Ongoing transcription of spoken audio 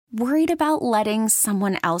Worried about letting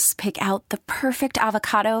someone else pick out the perfect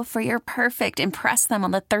avocado for your perfect impress them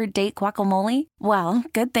on the third date guacamole? Well,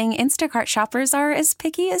 good thing Instacart shoppers are as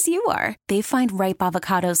picky as you are. They find ripe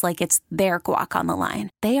avocados like it's their guac on the line.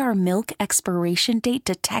 They are milk expiration date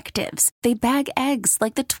detectives. They bag eggs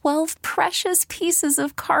like the 12 precious pieces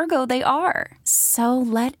of cargo they are. So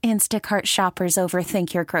let Instacart shoppers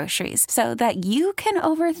overthink your groceries so that you can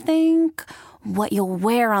overthink what you'll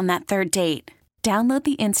wear on that third date. Download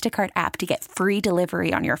the Instacart app to get free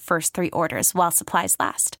delivery on your first 3 orders while supplies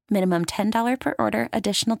last. Minimum $10 per order.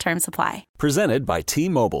 Additional terms apply. Presented by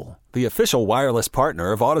T-Mobile, the official wireless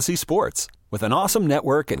partner of Odyssey Sports. With an awesome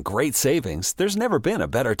network and great savings, there's never been a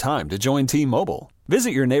better time to join T-Mobile. Visit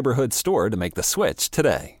your neighborhood store to make the switch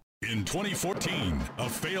today. In 2014, a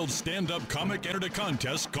failed stand-up comic entered a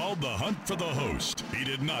contest called The Hunt for the Host. He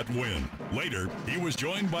did not win. Later, he was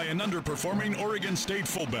joined by an underperforming Oregon State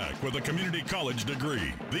fullback with a community college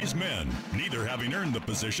degree. These men, neither having earned the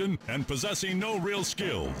position and possessing no real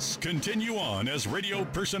skills, continue on as radio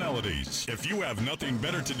personalities. If you have nothing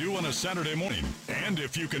better to do on a Saturday morning, and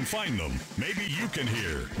if you can find them, maybe you can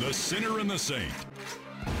hear The Sinner and the Saint.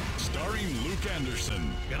 Starring Luke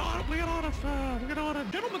Anderson. We get on a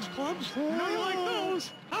gentleman's clubs. How do you like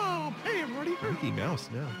those? Oh, hey, everybody. Mickey Mouse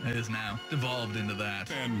now. It is now. Devolved into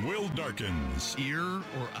that. And Will Darkins. Ear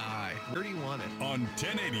or eye? Where do you want it? On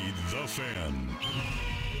 1080 The Fan.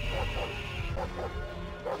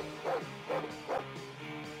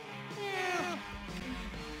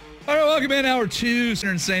 All right, welcome in Hour 2.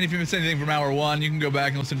 Sinner and Saint. If you missed anything from Hour 1, you can go back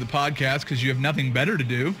and listen to the podcast because you have nothing better to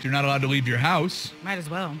do. You're not allowed to leave your house. Might as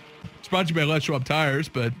well. It's brought to you by Les Schwab Tires,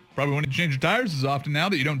 but probably won't need to change your tires as often now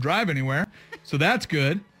that you don't drive anywhere. So that's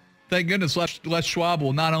good. Thank goodness Les Schwab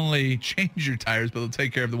will not only change your tires, but they'll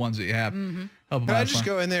take care of the ones that you have. Mm-hmm. Can I just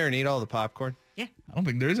go in there and eat all the popcorn? Yeah. I don't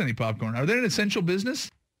think there is any popcorn. Are they an essential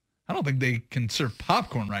business? I don't think they can serve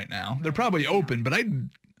popcorn right now. They're probably open, but I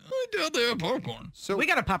doubt they have popcorn. So we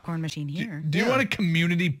got a popcorn machine here. Do you want a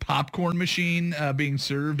community popcorn machine being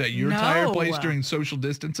served at your tire place during social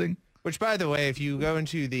distancing? Which, by the way, if you go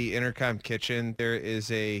into the Intercom kitchen, there is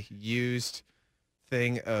a used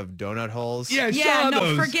thing of donut holes. Yeah, I saw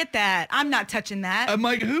those. Forget that. I'm not touching that. I'm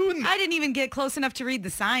like, who? I didn't even get close enough to read the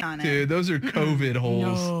sign on it. Dude, those are COVID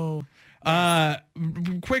holes.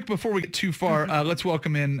 No. Quick, before we get too far, let's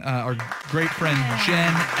welcome in our great friend,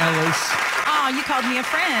 Jenn Ellis. Oh, you called me a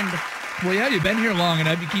friend. Well, yeah, you've been here long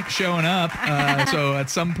enough. You keep showing up. So at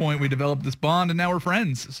some point we developed this bond, and now we're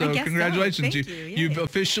friends. So congratulations. So. Thank you. You've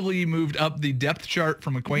officially moved up the depth chart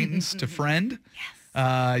from acquaintance to friend.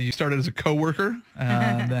 Yes. You started as a coworker.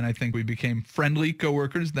 Then I think we became friendly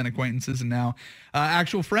coworkers, then acquaintances, and now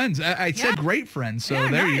actual friends. I said great friends. So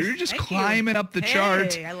you're just climbing up the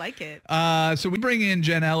chart. I like it. So we bring in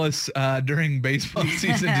Jenn Ellis during baseball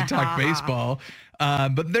season to talk baseball.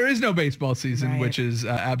 But there is no baseball season, which is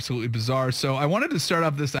absolutely bizarre. So I wanted to start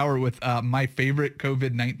off this hour with my favorite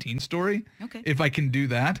COVID-19 story, if I can do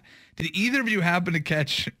that. Did either of you happen to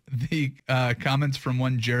catch the comments from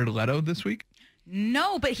one Jared Leto this week?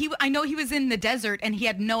 No, but I know he was in the desert and he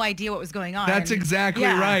had no idea what was going on. That's exactly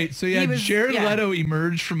right. So Jared Leto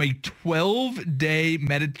emerged from a 12-day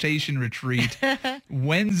meditation retreat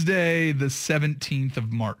Wednesday, the 17th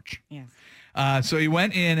of March. Yes. So he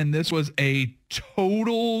went in, and this was a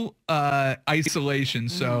total isolation.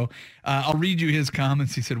 So I'll read you his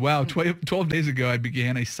comments. He said, wow, 12 days ago, I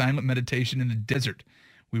began a silent meditation in the desert.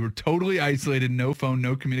 We were totally isolated, no phone,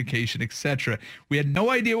 no communication, etc. We had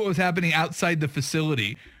no idea what was happening outside the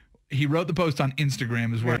facility. He wrote the post on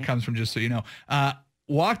Instagram is where it comes from, just so you know.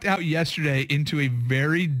 Walked out yesterday into a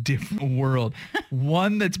very different world,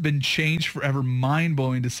 one that's been changed forever,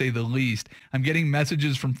 mind-blowing to say the least. I'm getting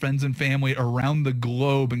messages from friends and family around the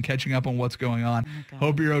globe and catching up on what's going on.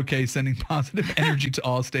 Hope you're okay, sending positive energy to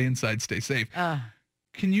all. Stay inside, stay safe.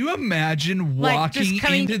 Can you imagine walking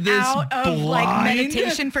into this out of blind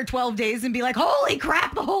meditation for 12 days and be like, holy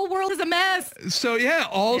crap, the whole world is a mess? So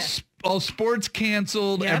all sports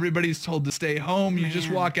canceled. Yep. Everybody's told to stay home. You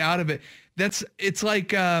just walk out of it. It's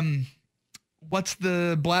like, what's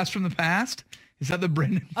the Blast from the Past? Is that the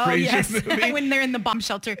Brendan Fraser movie? When they're in the bomb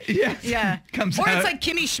shelter. Yes. Yeah. It's like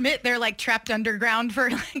Kimmy Schmidt. They're like trapped underground for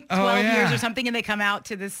like 12 years or something, and they come out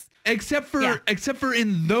to this. Except for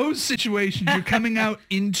in those situations, you're coming out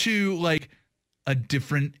into like a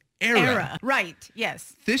different era. Right.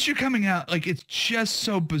 Yes. This you're coming out like it's just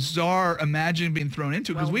so bizarre. Imagine being thrown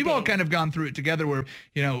into it because we've all kind of gone through it together. Where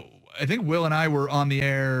I think Will and I were on the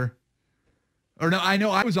air. Or no, I know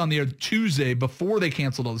I was on the air Tuesday before they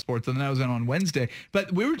canceled all the sports, and then I was on Wednesday.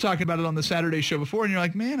 But we were talking about it on the Saturday show before, and you're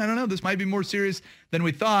like, man, I don't know, this might be more serious than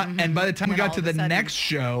we thought. And by the time we got to the next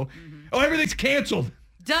show, everything's canceled.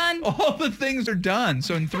 Done. All the things are done.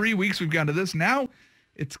 So in 3 weeks, we've gone to this. Now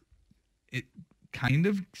it kind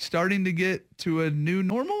of starting to get to a new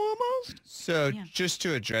normal almost. So just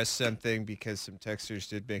to address something, because some texters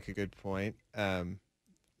did make a good point,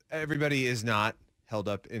 everybody is not held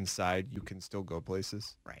up inside. You can still go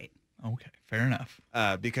places. Right. Okay, fair enough.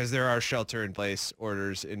 Because there are shelter-in-place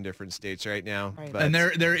orders in different states right now. Right. But And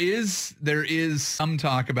there is some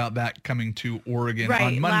talk about that coming to Oregon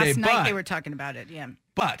on Monday. Last night they were talking about it, yeah.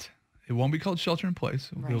 But it won't be called shelter in place.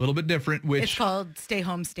 It'll be a little bit different. Which It's called stay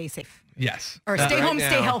home, stay safe. yes, Or stay right home, stay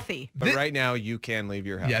now- healthy. But right now, you can leave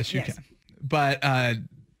your house. yes, you Yes. can. But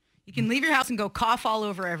You can leave your house and go cough all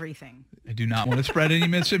over everything. I do not want to spread any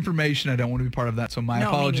misinformation. I don't want to be part of that. So my No,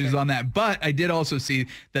 me apologies neither. on that. But I did also see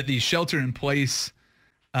that the shelter in place,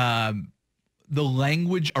 the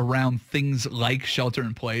language around things like shelter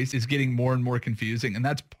in place is getting more and more confusing. And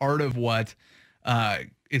that's part of what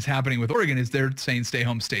is happening with Oregon is they're saying stay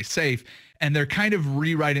home, stay safe. And they're kind of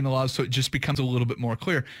rewriting the laws so it just becomes a little bit more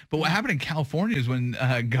clear. But what happened in California is when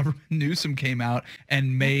Governor Newsom came out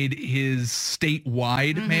and made his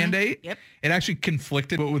statewide mandate, Yep. it actually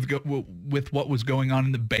conflicted with what was going on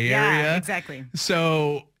in the Bay Yeah, Area. exactly.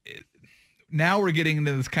 So now we're getting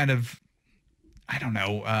into this kind of, I don't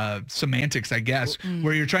know, semantics, I guess,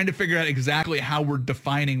 where you're trying to figure out exactly how we're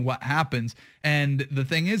defining what happens. And the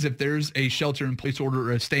thing is, if there's a shelter-in-place order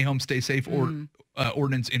or a stay-home, stay-safe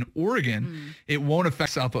ordinance in Oregon, it won't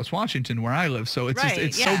affect Southwest Washington, where I live. So it's Right,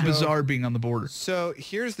 it's yeah. so bizarre being on the border. So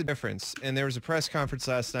here's the difference. And there was a press conference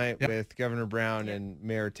last night with Governor Brown and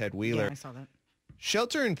Mayor Ted Wheeler. Yeah, I saw that.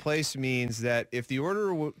 Shelter in place means that if the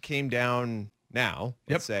order came down now,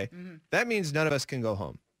 let's say, that means none of us can go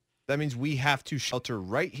home. That means we have to shelter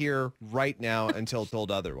right here, right now, until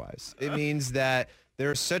told otherwise. It means that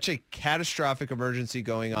there's such a catastrophic emergency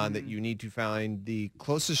going on that you need to find the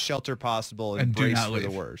closest shelter possible and do brace not for the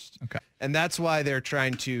leave. worst. Okay. And that's why they're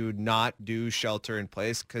trying to not do shelter in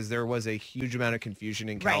place, because there was a huge amount of confusion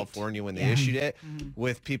in Right. California when they issued it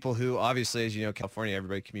with people who, obviously, as you know, California,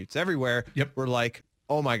 everybody commutes everywhere. Yep. Were like,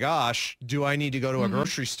 oh my gosh, do I need to go to a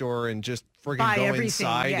grocery store and just friggin' Buy go everything,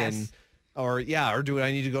 inside yes. or do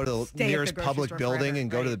I need to go to the Stay at the nearest grocery public store building forever,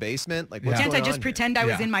 and go to right. the basement? Like, what's Yeah. Can't going I just on pretend I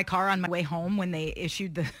was Yeah. in my car on my way home when they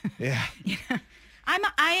issued the... here? Yeah.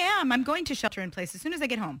 I'm going to shelter in place as soon as I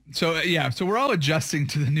get home. So so we're all adjusting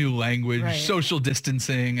to the new language, Right. social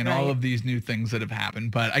distancing, and all Right. of these new things that have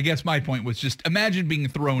happened. But I guess my point was just imagine being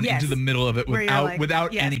thrown Yes. into the middle of it Where you're like,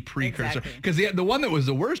 without yes, any precursor. exactly. Because the one that was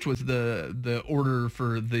the worst was the order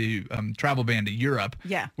for the travel ban to Europe,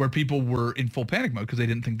 Yeah. where people were in full panic mode because they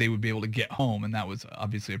didn't think they would be able to get home, and that was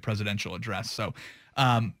obviously a presidential address. So.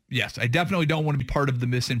 Yes, I definitely don't want to be part of the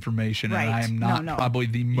misinformation, Right. and I am No, not no. probably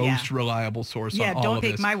the most reliable source Yeah, on all don't of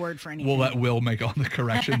take this. my word for anything. We'll let Will make all the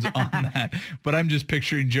corrections on that. But I'm just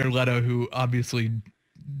picturing Jared Leto, who obviously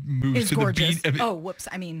moves It's to gorgeous. the beat of Oh, whoops.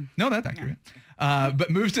 I mean, No, that's accurate. But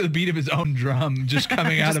moves to the beat of his own drum, just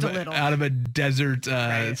coming out Just of a little. out of a desert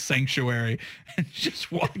Right. sanctuary and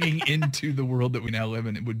just walking into the world that we now live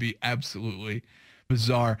in. It would be absolutely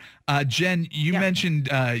bizarre. Jen, you mentioned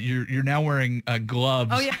you're now wearing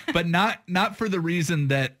gloves, Oh, yeah. but not for the reason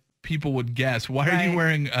that people would guess. Why are you Right.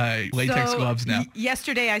 wearing latex So, gloves now?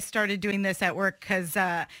 Yesterday I started doing this at work because,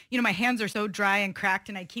 my hands are so dry and cracked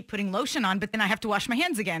and I keep putting lotion on, but then I have to wash my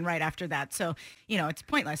hands again right after that. So, it's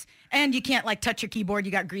pointless. And you can't touch your keyboard.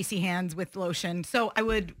 You got greasy hands with lotion. So I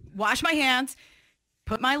would wash my hands,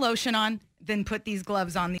 put my lotion on, then put these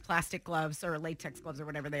gloves on, the plastic gloves or latex gloves or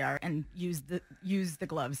whatever they are, and use the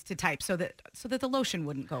gloves to type so that the lotion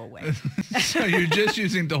wouldn't go away. So you're just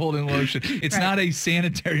using to hold in lotion. It's Right. not a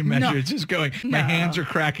sanitary measure. No. It's just going, my No. hands are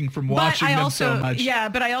cracking from washing them so much. Yeah,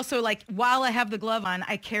 but I also while I have the glove on,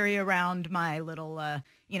 I carry around my little,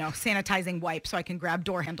 sanitizing wipe so I can grab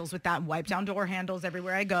door handles with that and wipe down door handles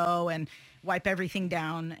everywhere I go and wipe everything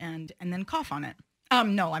down and then cough on it.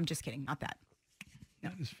 No, I'm just kidding. Not that.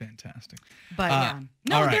 That is fantastic. But all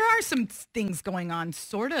no, right. there are some things going on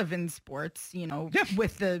sort of in sports,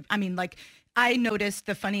 with I noticed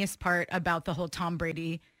the funniest part about the whole Tom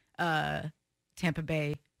Brady, Tampa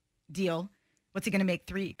Bay deal. What's he going to make?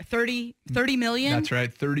 30 million? That's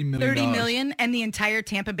right. $30 million. 30 million, and the entire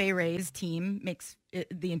Tampa Bay Rays team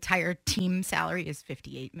the entire team salary is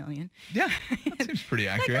 58 million. Yeah, that seems pretty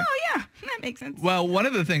accurate. Oh yeah, that makes sense. Well, one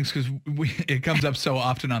of the things, because it comes up so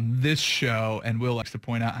often on this show, and Will likes to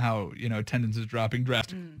point out how attendance is dropping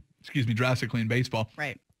drastically in baseball.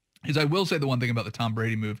 Right. Is I will say the one thing about the Tom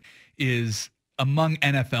Brady move is among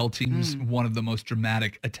NFL teams, one of the most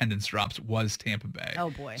dramatic attendance drops was Tampa Bay. Oh,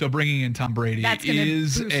 boy. So bringing in Tom Brady That's gonna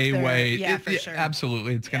is boost a their- way. yeah, for sure.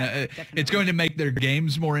 Absolutely. It's Definitely. it's going to make their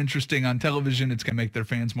games more interesting on television. It's going to make their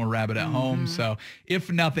fans more rabid at home. So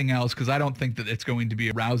if nothing else, because I don't think that it's going to be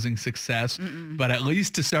a rousing success, but at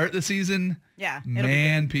least to start the season, Yeah, it'll be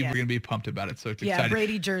man, good. people Yeah. are going to be pumped about it. So it's Yeah, exciting.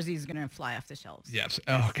 Brady jersey is going to fly off the shelves. Yes.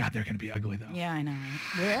 Oh, God, they're going to be ugly, though. Yeah, I know.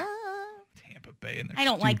 Right? Tampa Bay and their I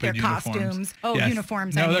don't like their stupid uniforms. costumes. Oh,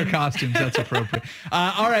 uniforms, No, I their mean. costumes. That's appropriate.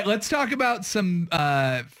 All right, let's talk about some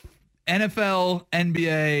NFL,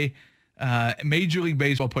 NBA, Major League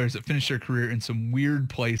Baseball players that finished their career in some weird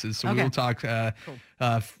places. So Okay. we'll talk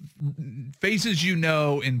faces you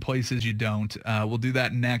know in places you don't. We'll do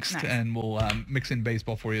that next, Nice. and we'll mix in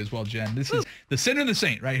baseball for you as well, Jen. This is The Sinner and the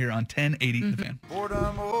Saint right here on 1080 The Fan.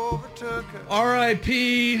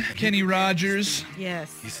 R.I.P. Kenny Rogers.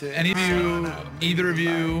 Yes. Any of you, either of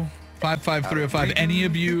you, 55305, any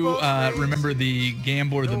of you remember The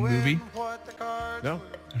Gambler, the movie? No.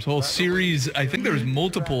 There's a whole series. I think there was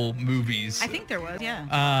multiple movies. I think there was,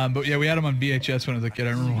 yeah. But yeah, we had him on VHS when I was a kid.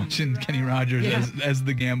 I remember watching Kenny Rogers as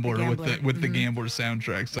the Gambler, with the Gambler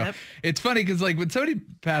soundtrack. So it's funny because like when somebody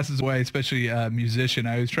passes away, especially a musician,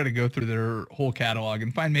 I always try to go through their whole catalog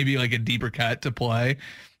and find maybe like a deeper cut to play.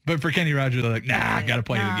 But for Kenny Rogers, they're like, nah, I got to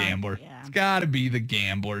play The Gambler. Yeah. It's got to be The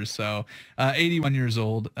Gambler. So 81 years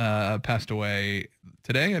old, passed away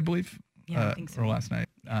today, I believe. Yeah, I think so. Or last night.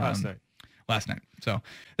 Last night. So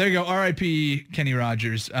there you go. R.I.P. Kenny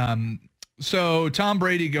Rogers. So Tom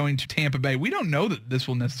Brady going to Tampa Bay. We don't know that this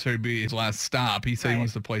will necessarily be his last stop. He said he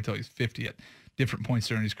wants to play till he's 50 at different points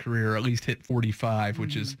during his career, or at least hit 45,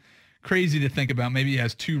 which is crazy to think about. Maybe he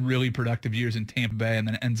has 2 really productive years in Tampa Bay and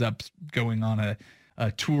then ends up going on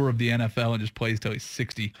a tour of the NFL and just plays till he's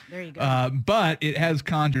 60. There you go. But it has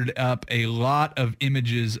conjured up a lot of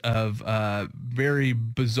images of very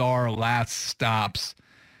bizarre last stops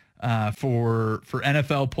for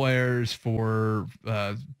NFL players, for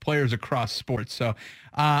players across sports. So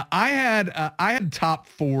I had top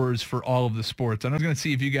 4s for all of the sports. And I was going to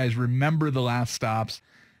see if you guys remember the last stops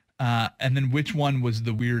and then which one was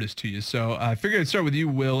the weirdest to you. So I figured I'd start with you,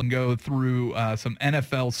 Will, and go through some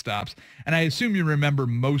NFL stops. And I assume you remember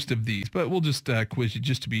most of these, but we'll just quiz you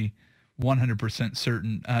just to be 100%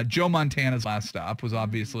 certain. Joe Montana's last stop was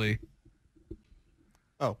obviously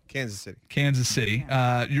Kansas City. Kansas City.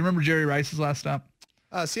 You remember Jerry Rice's last stop?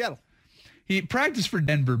 Seattle. He practiced for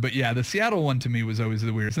Denver, but yeah, the Seattle one to me was always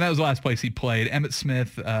the weirdest. And that was the last place he played. Emmitt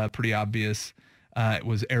Smith, pretty obvious. It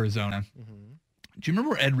was Arizona. Do you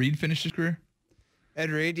remember where Ed Reed finished his career?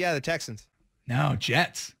 Ed Reed, yeah, the Texans. No,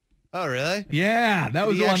 Jets. Oh, really? Yeah, that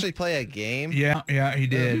was Did he the one. actually play a game? Yeah, he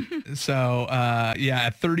did. So,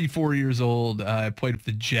 at 34 years old, played with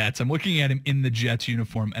the Jets. I'm looking at him in the Jets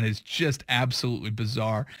uniform, and it's just absolutely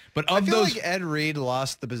bizarre. But I of feel those, like Ed Reed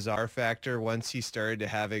lost the bizarre factor once he started to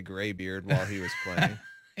have a gray beard while he was playing.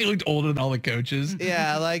 he looked older than all the coaches.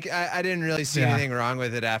 Yeah, like I didn't really see anything wrong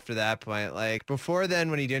with it after that point. Like before then,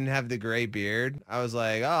 when he didn't have the gray beard, I was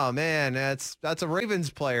like, oh man, that's a Ravens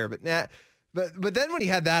player. But nah, but then when he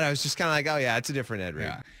had that, I was just kind of like, oh yeah, it's a different Ed Reed.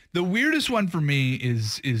 Yeah. The weirdest one for me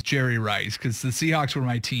is Jerry Rice, because the Seahawks were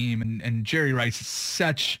my team, and Jerry Rice is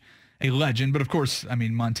such a legend. But of course, I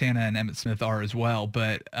mean, Montana and Emmitt Smith are as well.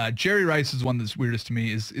 But Jerry Rice is one that's weirdest to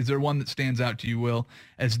me. Is there one that stands out to you, Will,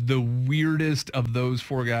 as the weirdest of those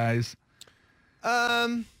 4 guys?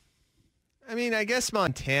 I mean, I guess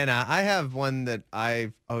Montana. I have one that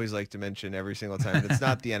I always like to mention every single time. It's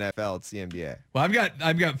not the NFL, it's the NBA. Well,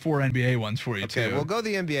 I've got 4 NBA ones for you too. Okay, we'll go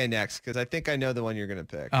the NBA next because I think I know the one you're going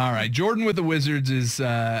to pick. All right, Jordan with the Wizards is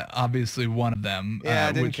obviously one of them. Yeah,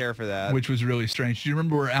 I didn't care for that. Which was really strange. Do you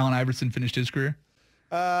remember where Allen Iverson finished his career?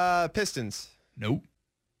 Pistons. Nope.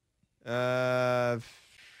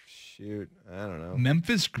 Shoot, I don't know.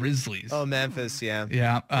 Memphis Grizzlies. Oh, Memphis, yeah.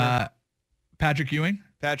 Yeah. Patrick Ewing?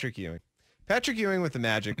 Patrick Ewing with the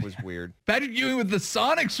Magic was weird. Patrick Ewing with the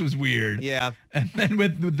Sonics was weird. Yeah. And then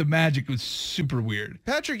with the Magic was super weird.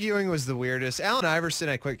 Patrick Ewing was the weirdest. Allen Iverson,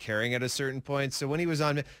 I quit caring at a certain point. So when he was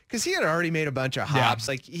on, because he had already made a bunch of hops.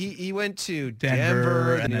 Like he went to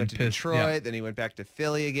Denver, then he went to Detroit, then he went back to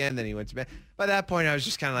Philly again, then he went to. By that point, I was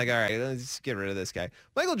just kind of like, all right, let's get rid of this guy.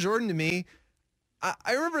 Michael Jordan, to me,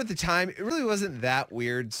 I remember at the time, it really wasn't that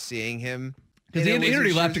weird seeing him. Because he had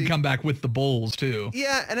already left and come back with the Bulls, too.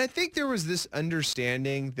 Yeah, and I think there was this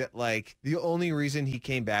understanding that, like, the only reason he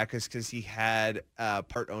came back is because he had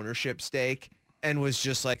part ownership stake and was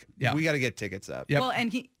just like, we got to get tickets up. Yep. Well,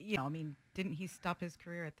 and he, didn't he stop his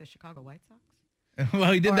career at the Chicago White Sox?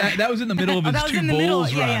 Well, he did that. That was in the middle of his 2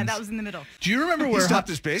 Bulls runs. Yeah, that was in the middle. Do you remember where he stopped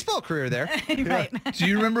his baseball career there? Right. Do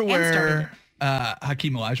you remember where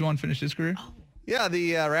Hakeem Olajuwon finished his career? Yeah,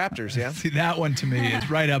 the Raptors, yeah. See, that one to me is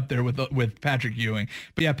right up there with Patrick Ewing.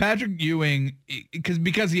 But yeah, Patrick Ewing,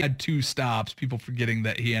 because he had 2 stops, people forgetting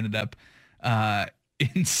that he ended up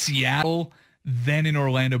in Seattle, then in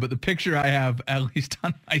Orlando. But the picture I have, at least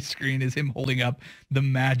on my screen, is him holding up the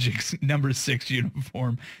Magic's number 6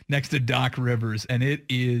 uniform next to Doc Rivers. And it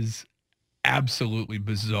is absolutely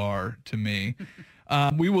bizarre to me.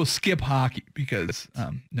 We will skip hockey because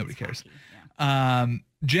nobody cares.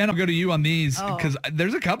 Jen, I'll go to you on these because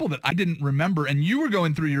there's a couple that I didn't remember, and you were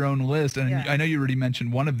going through your own list, and I know you already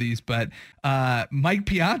mentioned one of these, but Mike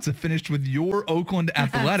Piazza finished with your Oakland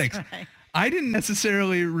Athletics. Right. I didn't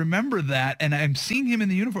necessarily remember that, and I'm seeing him in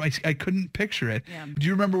the uniform. I couldn't picture it. Yeah. Do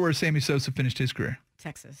you remember where Sammy Sosa finished his career?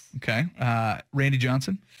 Texas. Okay. Randy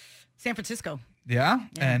Johnson? San Francisco. Yeah.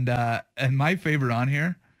 And my favorite on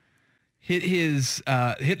here, hit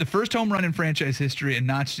the first home run in franchise history and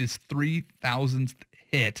notched his 3,000th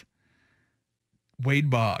hit. Wade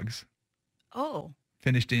Boggs. Oh.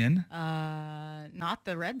 Finished in? Not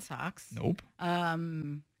the Red Sox. Nope.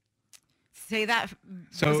 Say that.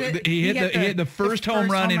 So he hit the first home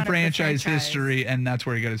run in franchise history, and that's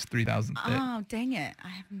where he got his 3,000th hit. Oh, dang it. I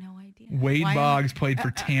have no idea. Wade Boggs played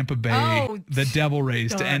for Tampa Bay, the Devil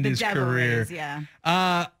Rays, to end his career. Rays, yeah.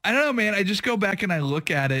 I don't know, man. I just go back and I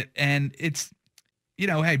look at it, and it's,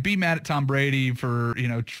 hey, be mad at Tom Brady for,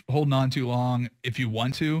 holding on too long if you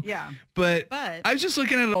want to. Yeah. But I was just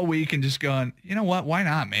looking at it all week and just going, you know what? Why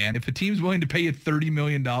not, man? If a team's willing to pay you $30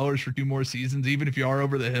 million for 2 more seasons, even if you are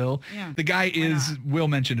over the hill, the guy is, Will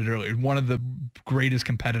mentioned it earlier, one of the greatest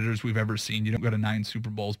competitors we've ever seen. You don't go to 9 Super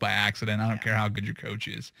Bowls by accident. I don't care how good your coach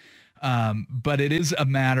is. But it is a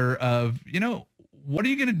matter of, what are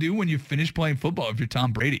you going to do when you finish playing football if you're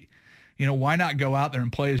Tom Brady? Why not go out there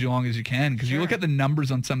and play as long as you can? Because you look at the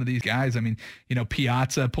numbers on some of these guys. I mean,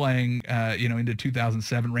 Piazza playing, into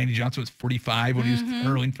 2007. Randy Johnson was 45 when he was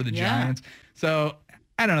hurling for the Giants. So,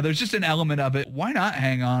 I don't know. There's just an element of it. Why not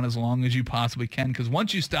hang on as long as you possibly can? Because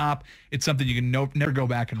once you stop, it's something you can never go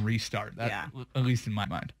back and restart. At least in my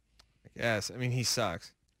mind. Yes. I mean, he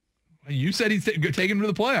sucks. You said he'd take him to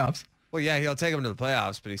the playoffs. Well, yeah, he'll take him to the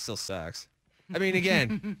playoffs, but he still sucks. I mean,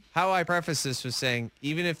 again, how I preface this was saying,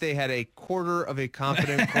 even if they had a quarter of a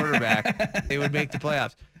competent quarterback, they would make the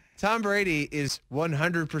playoffs. Tom Brady is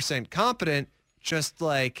 100% competent, just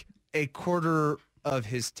like a quarter of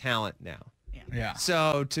his talent now. Yeah.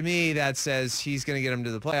 So to me, that says he's going to get him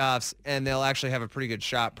to the playoffs, and they'll actually have a pretty good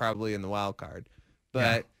shot probably in the wild card.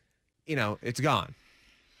 But, it's gone.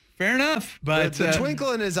 Fair enough. But the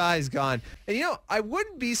twinkle in his eye is gone. And, I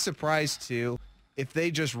wouldn't be surprised, too, if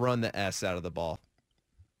they just run the S out of the ball.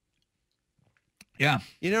 Yeah.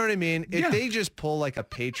 You know what I mean? If they just pull like a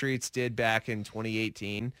Patriots did back in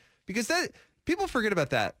 2018, because that people forget about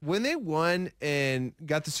that. When they won and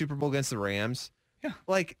got the Super Bowl against the Rams,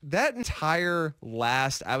 like that entire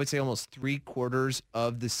last, I would say almost 3/4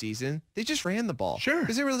 of the season, they just ran the ball. Sure.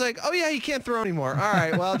 Because they were like, oh yeah, you can't throw anymore. All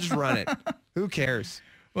right, well, I'll just run it. Who cares?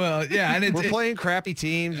 Well, yeah. And we're playing crappy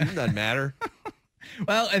teams. It doesn't matter.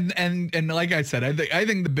 Well, and like I said, I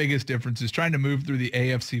think the biggest difference is trying to move through the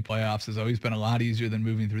AFC playoffs has always been a lot easier than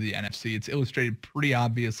moving through the NFC. It's illustrated pretty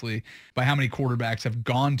obviously by how many quarterbacks have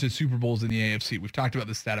gone to Super Bowls in the AFC. We've talked about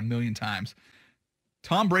this stat a million times.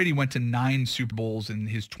 Tom Brady went to 9 Super Bowls in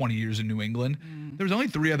his 20 years in New England. There was only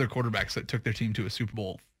 3 other quarterbacks that took their team to a Super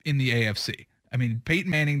Bowl in the AFC. I mean, Peyton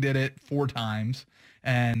Manning did it 4 times.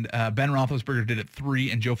 And Ben Roethlisberger did it 3,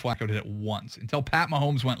 and Joe Flacco did it once. Until Pat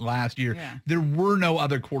Mahomes went last year, there were no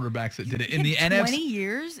other quarterbacks that did it in the NFC. 20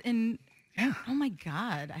 years in. Yeah. Oh my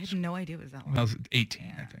God, I had no idea it was that long. I was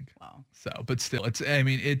 18, I think. Wow. So, but still,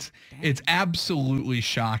 it's absolutely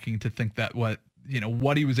shocking to think that what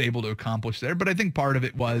he was able to accomplish there. But I think part of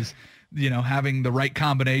it was, having the right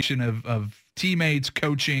combination of teammates,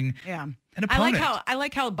 coaching. Yeah. An opponent. I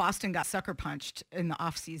like how Boston got sucker punched in the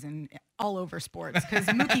offseason all over sports because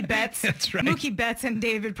Mookie Betts, Mookie Betts and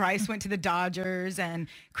David Price went to the Dodgers, and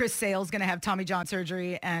Chris Sale's going to have Tommy John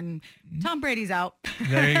surgery, and Tom Brady's out.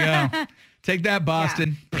 There you go. Take that,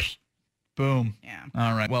 Boston. Yeah. Boom. Yeah.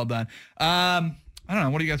 All right. Well done. I don't know.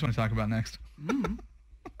 What do you guys want to talk about next?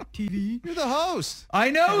 TV. You're the host.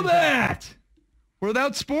 I know that. We're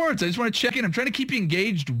without sports. I just want to check in. I'm trying to keep you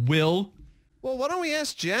engaged, Will. Well, why don't we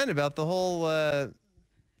ask Jen about the whole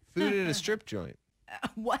food at a strip joint?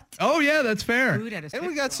 What? Oh, yeah, that's fair. Food at a strip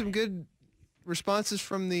and we got joint. some good responses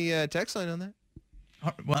from the text line on that.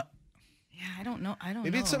 What? Yeah, I don't know.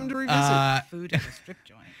 Maybe it's something to revisit. Food at a strip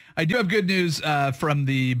joint. I do have good news from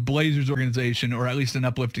the Blazers organization, or at least an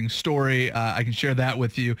uplifting story. I can share that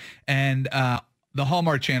with you. And the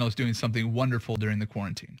Hallmark Channel is doing something wonderful during the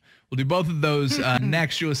quarantine. We'll do both of those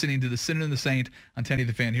next. You're listening to The Sinner and the Saint on 1080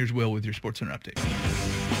 The Fan. Here's Will with your SportsCenter update.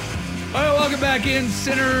 All right, welcome back in.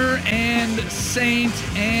 Sinner and Saint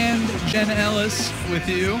and Jenn Ellis with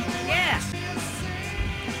you. Yeah.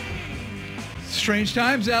 Strange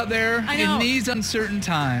times out there in these uncertain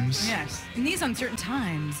times. Yes, in these uncertain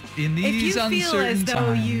times. In these uncertain times. If you feel as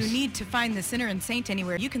though you need to find the Sinner and Saint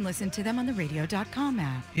anywhere, you can listen to them on the radio.com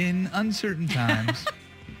app. In uncertain times.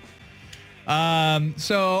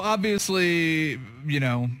 So obviously,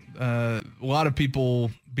 a lot of people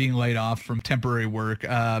being laid off from temporary work.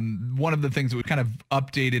 One of the things that we've kind of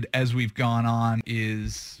updated as we've gone on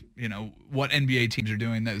is, what NBA teams are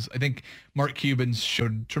doing. I think Mark Cuban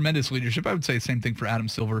showed tremendous leadership. I would say the same thing for Adam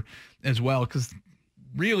Silver as well, because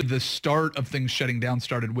really the start of things shutting down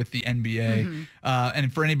started with the NBA.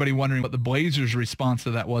 And for anybody wondering what the Blazers' response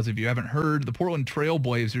to that was, if you haven't heard, the Portland Trail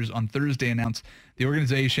Blazers on Thursday announced the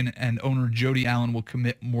organization and owner Jody Allen will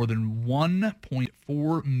commit more than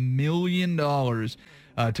 $1.4 million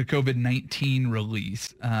to COVID-19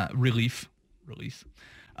 relief.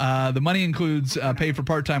 The money includes pay for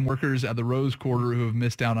part-time workers at the Rose Quarter who have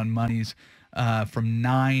missed out on monies from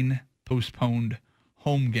 9 postponed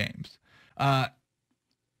home games.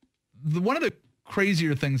 One of the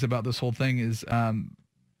crazier things about this whole thing is,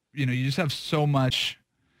 you just have so much,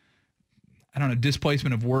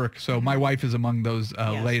 displacement of work. So my wife is among those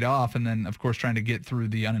laid off, and then, of course, trying to get through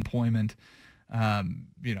the unemployment,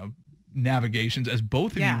 navigations as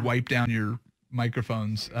both of you wipe down your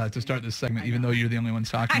microphones to start this segment, even though you're the only ones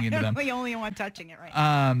talking into them. I'm the only one touching it right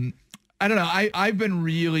now. I don't know. I've been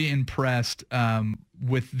really impressed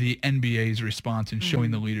with the NBA's response in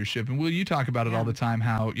showing the leadership. And Will, you talk about it all the time,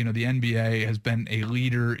 how, the NBA has been a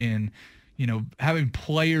leader in, having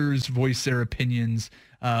players voice their opinions,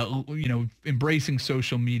 embracing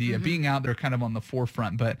social media, being out there kind of on the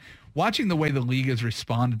forefront. But watching the way the league has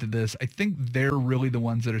responded to this, I think they're really the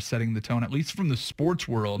ones that are setting the tone, at least from the sports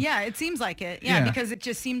world. Yeah, it seems like it. Yeah, because it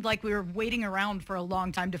just seemed like we were waiting around for a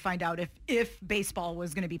long time to find out if baseball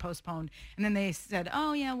was going to be postponed. And then they said,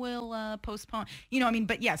 oh, yeah, we'll postpone.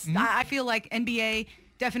 But yes, I feel like NBA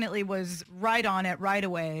definitely was right on it right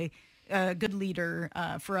away. Good leader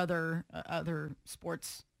for other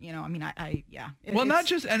sports. Not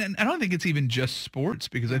just, and I don't think it's even just sports,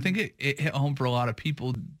 because I think it hit home for a lot of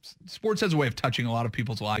people. Sports has a way of touching a lot of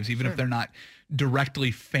people's lives, even if they're not directly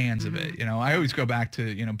fans of it. I always go back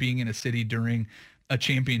to, being in a city during a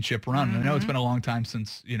championship run. I know it's been a long time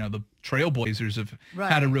since, the Trailblazers have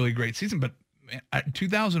had a really great season, but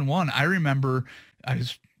 2001, I remember I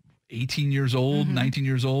was 18 years old, 19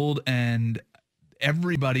 years old, and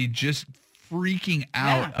everybody just freaking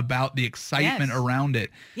out about the excitement around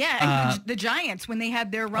it. Yeah, and the Giants, when they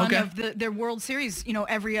had their run of their World Series,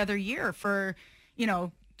 every other year for,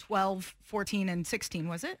 12, 14, and 16,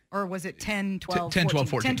 was it? Or was it 10, 12, 10, 14? 12,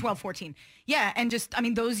 14. 10, 12, 14. Yeah, and just,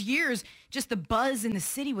 those years, just the buzz in the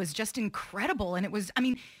city was just incredible. And it was,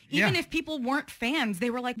 even if people weren't fans, they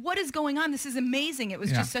were like, what is going on? This is amazing. It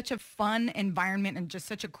was just such a fun environment and just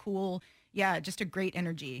such a cool, just a great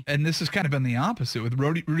energy. And this has kind of been the opposite, with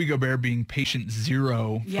Rudy Gobert being patient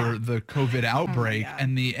zero for the COVID outbreak.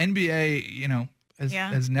 And the NBA,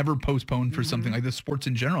 has never postponed for something like this. Sports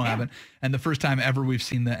in general haven't. And the first time ever we've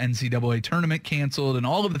seen the NCAA tournament canceled and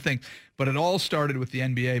all of the things. But it all started with the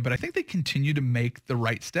NBA. But I think they continue to make the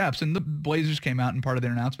right steps. And the Blazers came out, and part of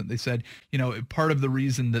their announcement, they said, part of the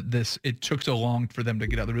reason that it took so long for them to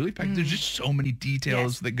get out the relief package, there's just so many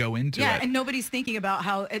details that go into it. Yeah, and nobody's thinking about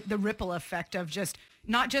how the ripple effect of just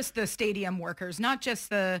not just the stadium workers, not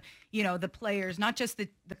just the, the players, not just the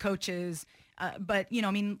coaches, but,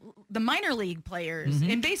 the minor league players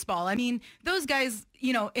in baseball. Those guys,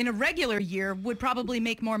 in a regular year would probably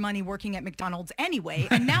make more money working at McDonald's anyway.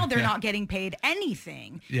 And now they're not getting paid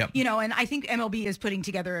anything. And I think MLB is putting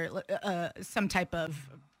together some type of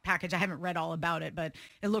package. I haven't read all about it, but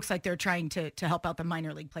it looks like they're trying to help out the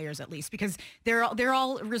minor league players at least, because they're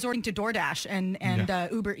all resorting to DoorDash and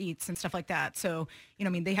Uber Eats and stuff like that. So,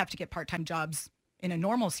 they have to get part-time jobs in a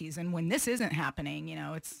normal season when this isn't happening.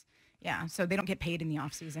 So they don't get paid in the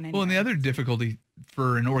off season anyway. Well, and the other difficulty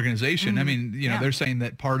for an organization, they're saying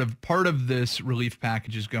that part of this relief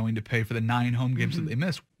package is going to pay for the 9 home games that they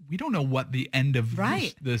missed. We don't know what the end of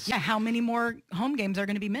this. Yeah, how many more home games are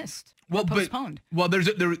going to be missed or postponed? There's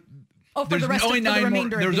only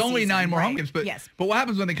 9 more home games, but what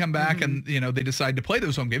happens when they come back and they decide to play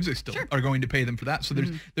those home games? They still are going to pay them for that. So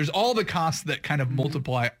there's all the costs that kind of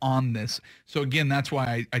multiply on this. So again, that's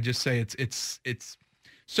why I just say it's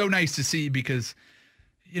so nice to see, because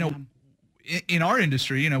in our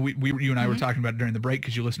industry, you and I were talking about it during the break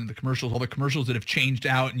because you listen to the commercials, all the commercials that have changed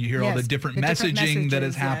out, and you hear all the different messaging that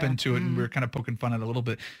has happened to it, and we're kind of poking fun at it a little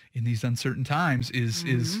bit in these uncertain times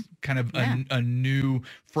is kind of a new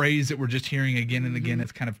phrase that we're just hearing again and again.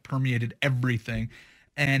 It's kind of permeated everything.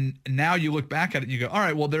 And now you look back at it and you go, all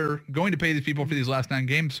right, well, they're going to pay these people for these last 9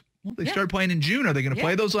 games. Well, they start playing in June. Are they going to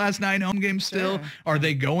play those last 9 home games still? Sure. Are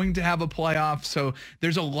they going to have a playoff? So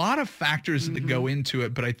there's a lot of factors that go into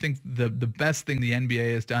it. But I think the best thing the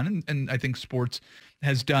NBA has done, and I think sports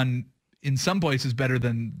has done in some places better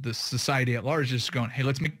than the society at large, is going, hey,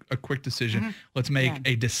 let's make a quick decision. Let's make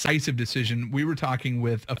a decisive decision. We were talking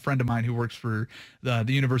with a friend of mine who works for the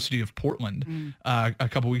University of Portland a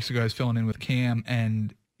couple weeks ago. I was filling in with Cam,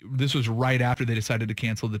 and this was right after they decided to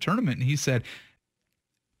cancel the tournament. And he said,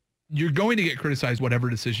 you're going to get criticized whatever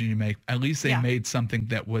decision you make. At least they made something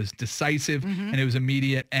that was decisive and it was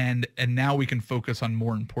immediate, and now we can focus on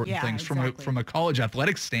more important things. Exactly. From a college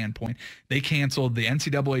athletics standpoint, they canceled the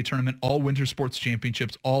NCAA tournament, all winter sports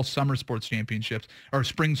championships, all summer sports championships, or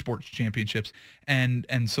spring sports championships, and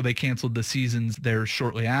so they canceled the seasons there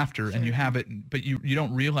shortly after. And you have it, but you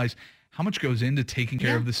don't realize how much goes into taking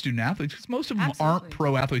care of the student athletes, because most of them aren't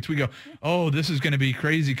pro athletes. We go, oh, this is going to be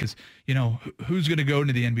crazy because, who's going to go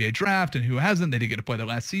into the NBA draft and who hasn't? They didn't get to play their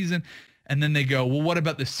last season. And then they go, well, what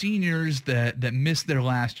about the seniors that missed their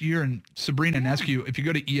last year? And Sabrina Ionescu, if you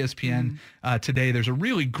go to ESPN today, there's a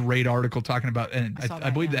really great article talking about, and I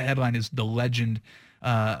believe the headline is The Legend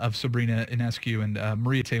of Sabrina Ionescu, and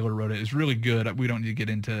Maria Taylor wrote it. It's really good. We don't need to get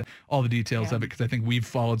into all the details of it because I think we've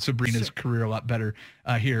followed Sabrina's career a lot better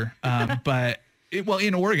here. But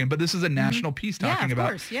in Oregon, but this is a national piece talking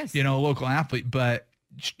about, a local athlete. But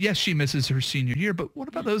yes, she misses her senior year, but what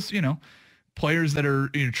about those, players that are,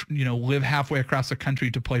 live halfway across the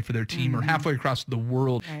country to play for their team or halfway across the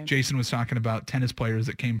world? Right. Jason was talking about tennis players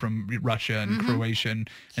that came from Russia and Croatia and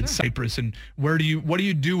Cyprus. And what do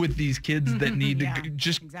you do with these kids that need to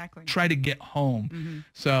just try to get home?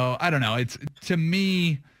 So I don't know. It's, to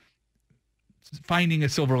me, finding a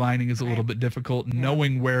silver lining is a little bit difficult.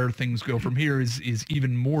 Knowing where things go from here is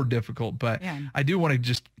even more difficult. But I do want to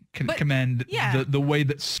just commend the way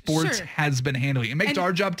that sports has been handling it. It makes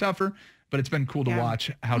our job tougher, but it's been cool to watch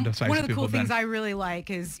how decisive people have been. One of the cool things I really like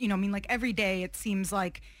is, like every day it seems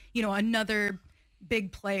like, another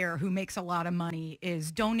big player who makes a lot of money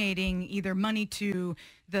is donating either money to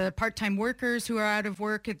the part-time workers who are out of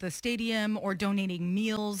work at the stadium or donating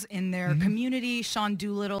meals in their community. Sean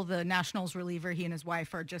Doolittle, the Nationals reliever, he and his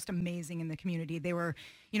wife are just amazing in the community. They were,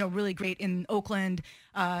 really great in Oakland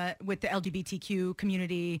with the LGBTQ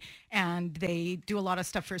community, and they do a lot of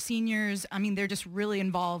stuff for seniors. I mean, they're just really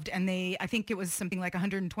involved, and I think it was something like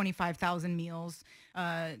 125,000 meals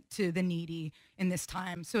to the needy in this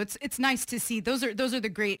time. So it's nice to see. Those are the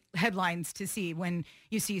great headlines to see when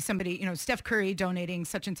you see somebody, Steph Curry donating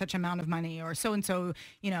such and such amount of money, or so and so.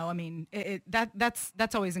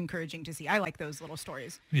 That's always encouraging to see. I like those little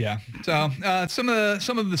stories. Yeah. So some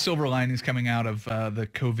of the silver linings coming out of the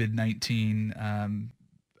COVID-19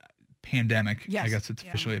 pandemic. Yes. I guess it's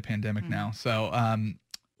officially a pandemic now. So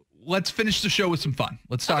let's finish the show with some fun.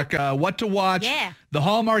 Let's talk what to watch. Yeah. The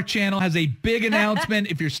Hallmark Channel has a big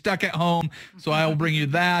announcement if you're stuck at home. So I will bring you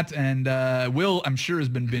that. And Will, I'm sure, has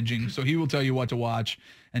been binging, so he will tell you what to watch.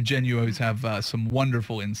 And Jen, you always have some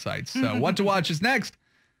wonderful insights. So what to watch is next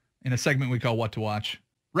in a segment we call What to Watch,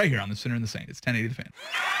 right here on the Sinner and the Saint. It's 1080 The Fan.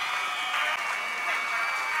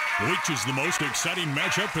 Which is the most exciting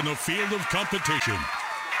matchup in the field of competition?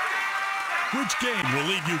 Which game will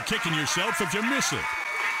leave you kicking yourself if you miss it?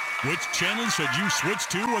 Which channel should you switch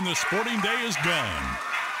to when the sporting day is gone?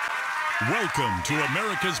 Welcome to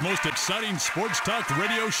America's most exciting sports talk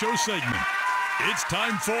radio show segment. It's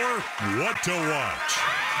time for What to Watch.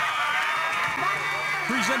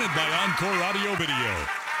 Presented by Encore Audio Video.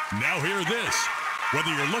 Now hear this.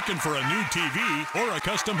 Whether you're looking for a new TV or a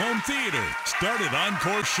custom home theater, start at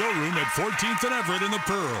Encore Showroom at 14th and Everett in the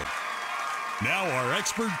Pearl. Now our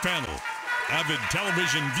expert panel. Avid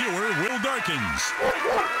television viewer Will Darkins.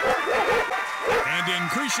 And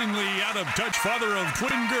increasingly out-of-touch father of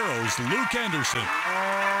twin girls, Luke Anderson.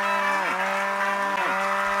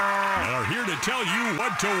 Are here to tell you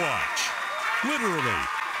what to watch. Literally,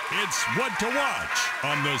 it's What to Watch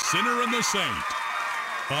on The Sinner and the Saint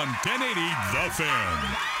on 1080 The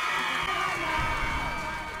Fan.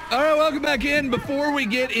 All right, welcome back in. Before we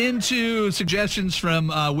get into suggestions from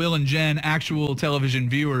Will and Jen, actual television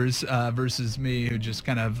viewers versus me, who just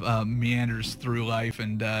kind of meanders through life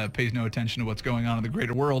and pays no attention to what's going on in the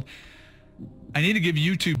greater world, I need to give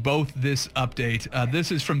you two both this update.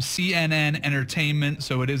 This is from CNN Entertainment,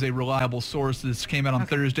 so it is a reliable source. This came out on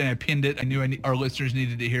Thursday. I pinned it. I knew our listeners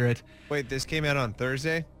needed to hear it. Wait, this came out on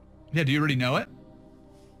Thursday? Yeah, do you already know it?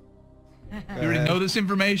 You already know this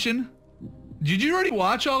information? Did you already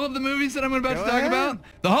watch all of the movies that I'm about to talk about?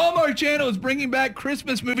 The Hallmark Channel is bringing back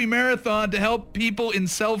Christmas movie marathon to help people in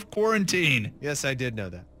self-quarantine. Yes, I did know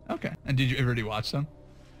that. Okay. And did you already watch them?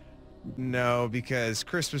 No, because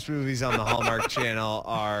Christmas movies on the Hallmark Channel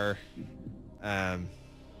are, I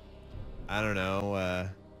don't know.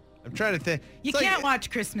 I'm trying to think. You can't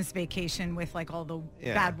watch Christmas Vacation with like all the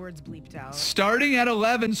bad words bleeped out. Starting at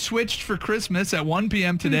 11, switched for Christmas at 1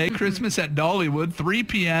 p.m. today. Christmas at Dollywood, 3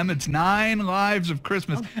 p.m. It's 9 Lives of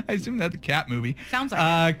Christmas. I assume that's a cat movie. Sounds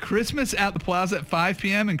like it. Christmas at the Plaza at 5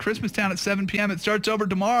 p.m. and Christmas Town at 7 p.m. It starts over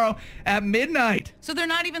tomorrow at midnight. So they're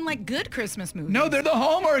not even like good Christmas movies. No, they're the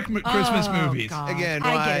Hallmark Christmas movies. God. Again,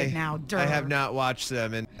 I get it now. I have not watched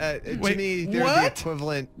them. And Wait, to me, they're what? the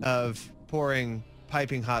equivalent of pouring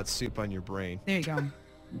piping hot soup on your brain. There you go.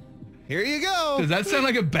 Here you go. Does that sound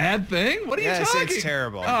like a bad thing? What are you talking? Yes, it's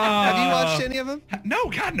terrible. Have you watched any of them? No,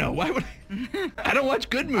 God, no. Why would I don't watch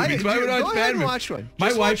good movies. Why would I watch go bad ahead and movies? watch one.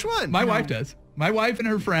 Watch one. My wife does. My wife and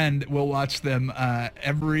her friend will watch them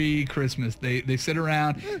every Christmas. They sit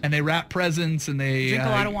around and they wrap presents and they drink a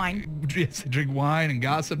lot of wine. Yes, they drink wine and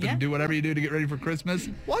gossip and do whatever you do to get ready for Christmas.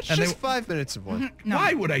 Watch and just 5 minutes of one. No.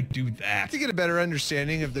 Why would I do that? To get a better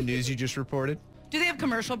understanding of the news you just reported. Do they have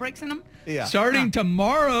commercial breaks in them? Yeah. Starting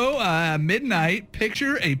tomorrow, midnight,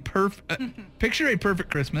 picture a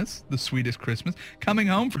perfect Christmas, the sweetest Christmas, coming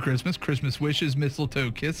home for Christmas, Christmas wishes,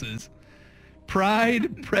 mistletoe kisses,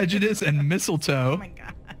 Pride, Prejudice, and Mistletoe. Oh my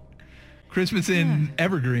God. Christmas in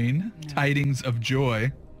Evergreen, Tidings of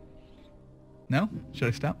Joy. No? Should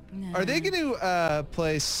I stop? No. Are they going to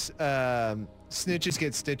place Snitches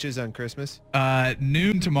Get Stitches on Christmas?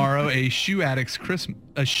 Noon tomorrow, a shoe addict's Christmas.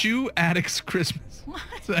 What?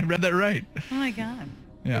 So I read that right. Oh my God.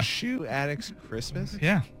 Yeah. A shoe addict's Christmas?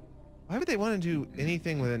 Yeah. Why would they want to do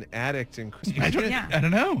anything with an addict in Christmas? I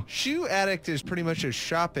don't know. Shoe addict is pretty much a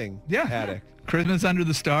shopping addict. Christmas Under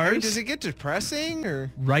the Stars. I mean, does it get depressing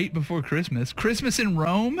or? Right before Christmas. Christmas in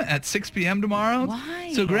Rome at 6 p.m. tomorrow.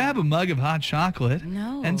 Why? So grab a mug of hot chocolate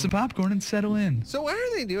and some popcorn and settle in. So why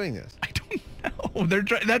are they doing this? I don't know.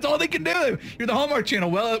 That's all they can do. You're the Hallmark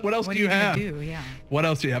Channel. Well, what else do you have? What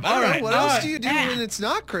else do you have? All right. What else right. do you do when it's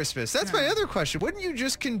not Christmas? That's my other question. Wouldn't you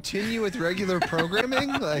just continue with regular programming?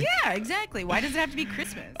 Like, Yeah, exactly. Why does it have to be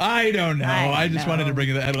Christmas? I don't know. I just know. wanted to bring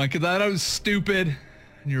you the headline because I thought it was stupid.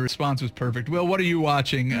 And your response was perfect. Will, what are you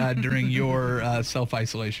watching during your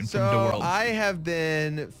self-isolation from the world? I have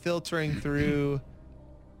been filtering through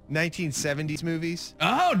 1970s movies.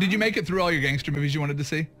 Oh, did you make it through all your gangster movies you wanted to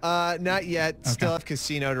see? Not yet. Still have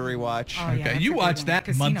Casino to rewatch. Oh, yeah, Okay, that's you a good watch one. that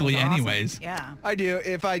Casino's monthly awesome. anyways. Yeah. I do.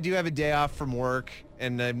 If I do have a day off from work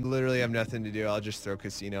and I literally have nothing to do, I'll just throw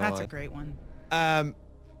Casino on. That's a great one. I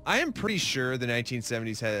am pretty sure the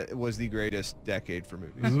 1970s was the greatest decade for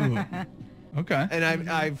movies. Ooh. Okay. And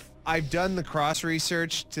I've done the cross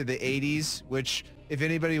research to the 80s, which if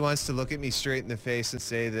anybody wants to look at me straight in the face and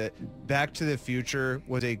say that Back to the Future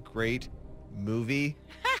was a great movie,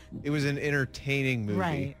 it was an entertaining movie.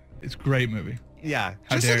 Right. It's a great movie. Yeah.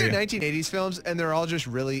 How Just look dare at 1980s films, and they're all just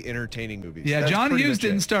really entertaining movies. Yeah, That's John pretty Hughes much it.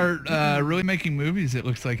 didn't start really making movies, it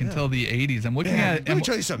looks like, until the 80s. I'm looking Man, at let me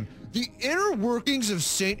tell you something. The inner workings of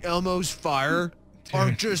St. Elmo's Fire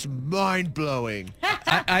are just mind-blowing.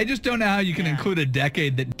 I just don't know how you can include a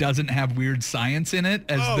decade that doesn't have weird science in it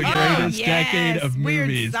as the greatest decade of Weird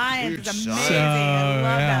movies. Science Weird is amazing. Science. I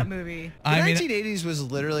love yeah. that movie. The I mean, 1980s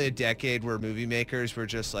was literally a decade where movie makers were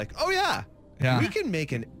just like, oh yeah, we can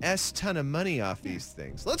make an ton of money off these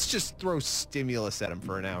things. Let's just throw stimulus at them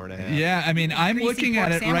for an hour and a half. yeah, I mean, I'm Greasy looking pork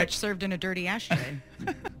at it sandwich right. served in a dirty ashtray.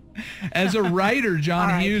 As a writer, John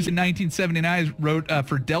R.I.P. Hughes in 1979 wrote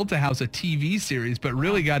for Delta House a TV series, but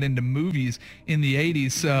really got into movies in the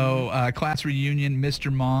 80s. So Class Reunion,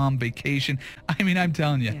 Mr. Mom, Vacation. I mean, I'm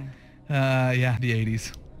telling you. The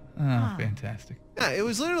 80s. Oh, fantastic. Yeah, it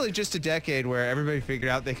was literally just a decade where everybody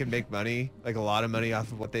figured out they could make money, like a lot of money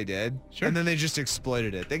off of what they did. Sure. And then they just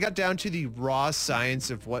exploited it. They got down to the raw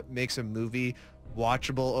science of what makes a movie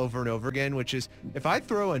watchable over and over again, which is if I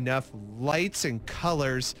throw enough lights and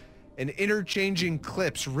colors and interchanging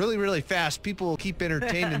clips really, really fast, people will keep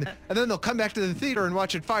entertained and then they'll come back to the theater and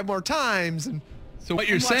watch it 5 more times. And So what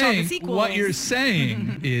you're watch all the saying,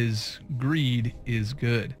 sequels. is greed is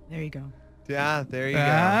good. There you go. yeah, there you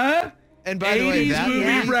go. And by the way, 80s that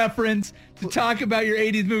movie reference to talk about your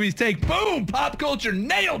 80s movies take. Boom! Pop culture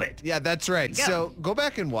nailed it. Yeah, that's right. Yeah. So go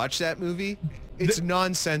back and watch that movie. It's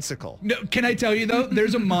nonsensical. No, can I tell you though?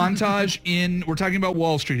 There's a montage we're talking about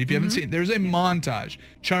Wall Street. If you haven't seen it, there's a montage.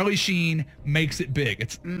 Charlie Sheen makes it big.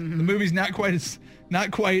 It's the movie's not quite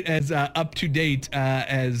as up to date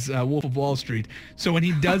as Wolf of Wall Street. So when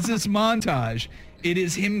he does this montage, it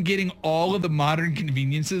is him getting all of the modern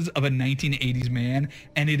conveniences of a 1980s man,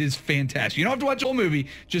 and it is fantastic. You don't have to watch the whole movie.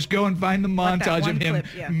 Just go and find the montage of him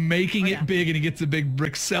making it big, and he gets a big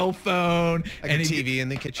brick cell phone. Like and a TV in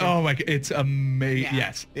the kitchen. Oh, my God. It's amazing.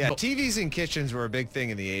 Yes. Yeah, TVs in kitchens were a big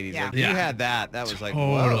thing in the 80s. Yeah. Like, you had that. That was like,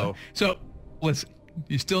 whoa. So, listen.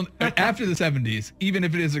 You still, after the 70s, even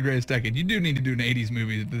if it is the greatest decade, you do need to do an 80s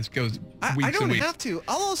movie that this goes weeks I don't and weeks. have to.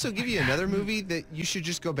 I'll also give you another movie that you should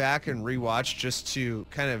just go back and rewatch just to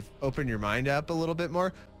kind of open your mind up a little bit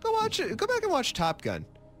more. Go watch it. Go back and watch Top Gun.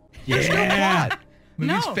 There's no plot.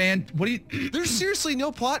 Movie's There's seriously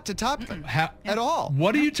no plot to Top Gun at all.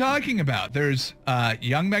 What are you talking about? There's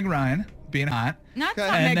young Meg Ryan being hot. Not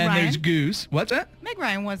and Meg then Ryan. There's Goose. What's that? Meg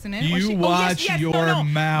Ryan wasn't it? You watch your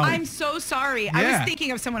mouth. I'm so sorry. I was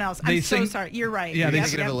thinking of someone else. I'm so sorry. You're right. Yeah, Are you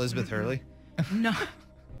thinking of Elizabeth Hurley? No.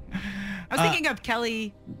 I was thinking of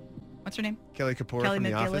Kelly. What's her name? Kelly Kapoor from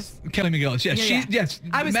The Office. Kelly McGillis. Yes, yes.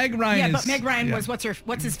 Meg Ryan. Yeah, is, but Meg Ryan was what's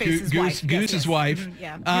his face's wife. Goose's wife.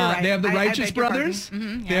 Yeah, you're right. They have the Righteous Brothers.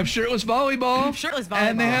 They have Shirtless Volleyball.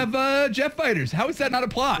 And they have Jet Fighters. How is that not a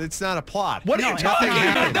plot? It's not a plot. What are you talking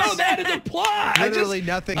about? No, that is a plot. Literally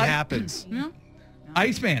nothing happens.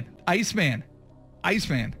 Iceman.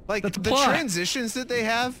 Like that's a the plot. Transitions that they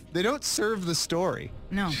have, they don't serve the story.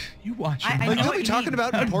 No. You watch I it. Like know they'll what be you talking mean.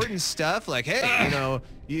 about important stuff like, hey,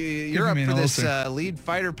 you're up me for an this ulcer. lead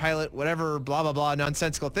fighter pilot, whatever, blah, blah, blah,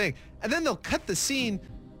 nonsensical thing. And then they'll cut the scene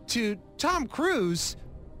to Tom Cruise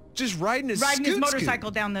just riding his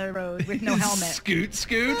motorcycle down the road with no helmet. Scoot.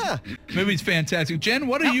 Yeah. Movie's fantastic. Jen,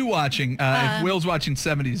 what are you watching if Will's watching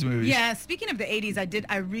 70s movies? Yeah, speaking of the 80s, I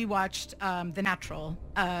rewatched The Natural,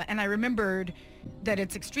 and I remembered that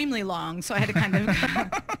it's extremely long, so I had to kind of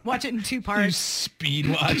watch it in two parts. You speed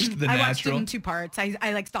watched The I Natural? watched it in two parts. I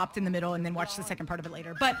like stopped in the middle and then watched the second part of it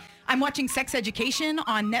later. But I'm watching Sex Education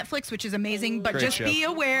on Netflix, which is amazing. But Great just show. be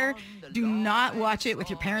aware, do not watch it with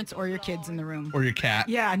your parents or your kids in the room. Or your cat?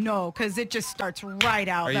 Yeah, no, because it just starts right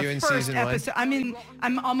out. Are the you in first season 1? episode. I'm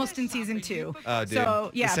almost in season 2. Oh, dude. So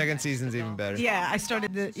yeah. The second season's even better. Yeah, I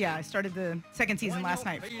started the second season last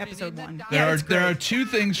night, episode 1. There are two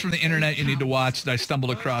things from the internet you need to watch that I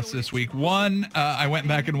stumbled across this week. One, I went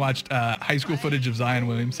back and watched high school footage of Zion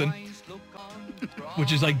Williamson,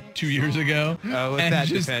 which is like 2 years ago. Oh, with And that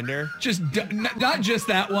defender? Not just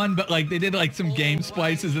that one, but like they did like some game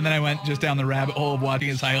splices, and then I went just down the rabbit hole of watching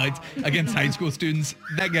his highlights against high school students.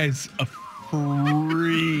 That guy's a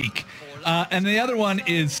freak. And the other one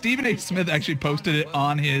is Stephen A. Smith actually posted it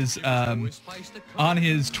on his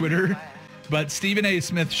Twitter. But Stephen A.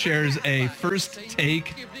 Smith shares a first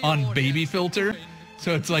take on baby filter.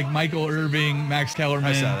 So it's like Michael Irving, Max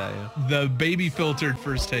Kellerman. I saw that, yeah. The baby filtered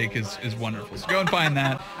first take is wonderful. So go and find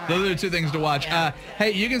that. Those are the two things to watch.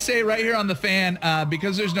 Hey, you can say right here on the Fan,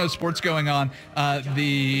 because there's no sports going on,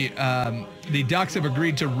 the Ducks have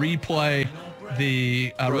agreed to replay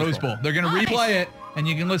the Rose Bowl. They're going to replay it, and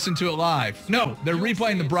you can listen to it live. No, they're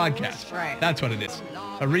replaying the broadcast. Right. That's what it is.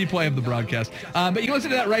 A replay of the broadcast. But you can listen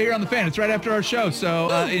to that right here on the Fan. It's right after our show. So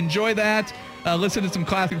enjoy that. Listen to some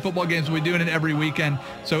classic football games. We're doing it every weekend.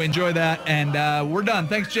 So enjoy that. And we're done.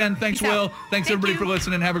 Thanks, Jen. Thanks, Will. Thanks, everybody, for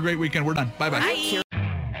listening. Have a great weekend. We're done. Bye-bye. Bye.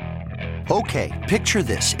 Okay, picture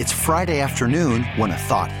this. It's Friday afternoon when a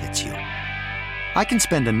thought hits you. I can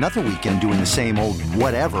spend another weekend doing the same old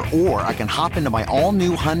whatever, or I can hop into my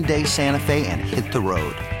all-new Hyundai Santa Fe and hit the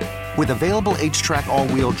road. With available H-Track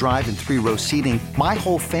all-wheel drive and 3-row seating, my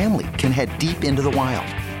whole family can head deep into the wild.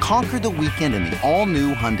 Conquer the weekend in the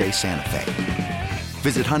all-new Hyundai Santa Fe.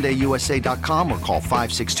 Visit HyundaiUSA.com or call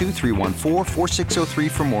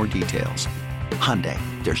 562-314-4603 for more details. Hyundai,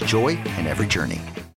 there's joy in every journey.